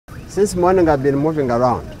Since morning I've been moving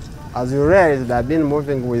around. As you realized, I've been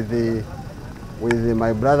moving with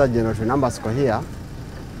my brother General NABAASA here,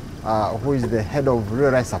 who is the head of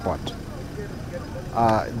Rural Life Support.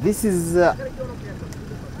 This is as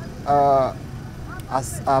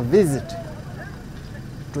a visit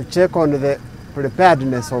to check on the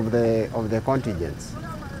preparedness of the contingents,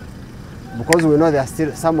 because we know there are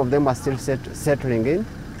still, some of them are still settling in.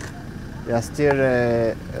 There are still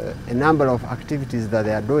a number of activities that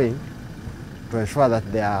they are doing to ensure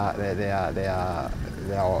that their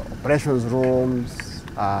operations rooms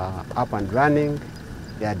are up and running,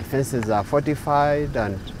 their defenses are fortified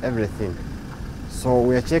and everything. So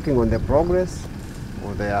we are checking on the progress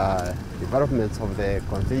of the developments of the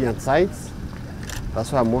contingent sites.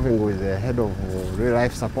 That's why I'm moving with the head of Real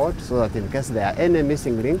Life Support, so that in case there are any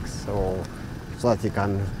missing links, so that he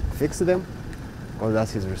can fix them, because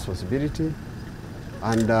that's his responsibility.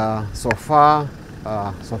 And so far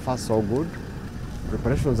so good.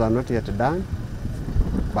 Preparations are not yet done,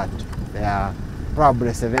 but they are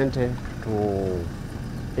probably 70 to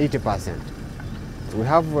 80%. We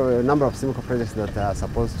have a number of similar projects that are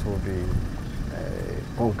supposed to be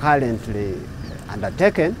concurrently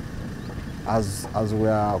undertaken as we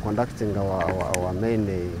are conducting our main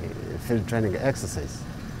field training exercise.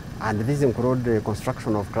 And these include the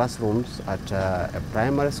construction of classrooms at a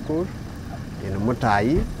primary school in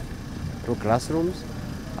Mutai, 2 classrooms,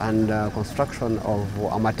 and construction of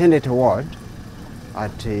a maternity ward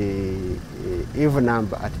at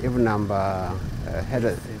Evenumber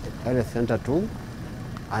Health Center 2,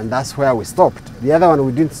 and that's where we stopped. The other one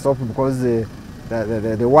we didn't stop because the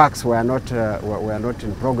works were not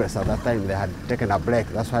in progress at that time. They had taken a break.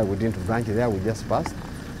 That's why we didn't branch there. We just passed.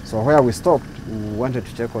 So where we stopped, we wanted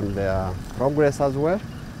to check on their progress as well,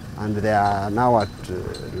 and they are now at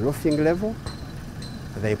roofing level.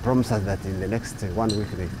 They promised us that in the next 1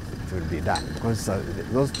 week it will be done, because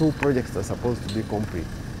those 2 projects are supposed to be complete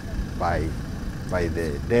by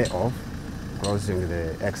the day of closing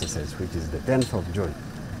the exercise, which is the 10th of June.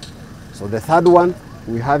 So the 3rd one,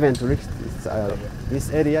 we haven't reached this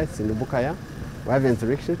area. It's in Bukaya. We haven't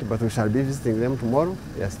reached it, but we shall be visiting them tomorrow.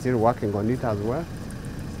 They are still working on it as well.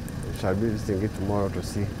 We shall be visiting it tomorrow to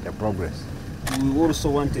see the progress. We also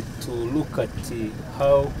wanted to look at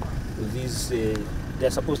how these they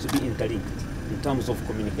are supposed to be interlinked in terms of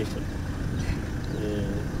communication.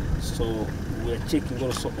 So we are checking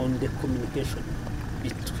also on the communication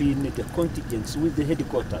between the contingents with the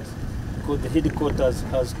headquarters, because the headquarters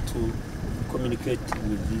has to communicate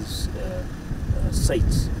with these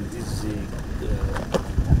sites, with these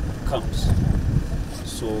camps.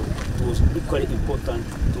 So it was equally important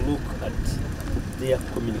to look at their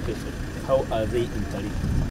communication. How are they interlinked?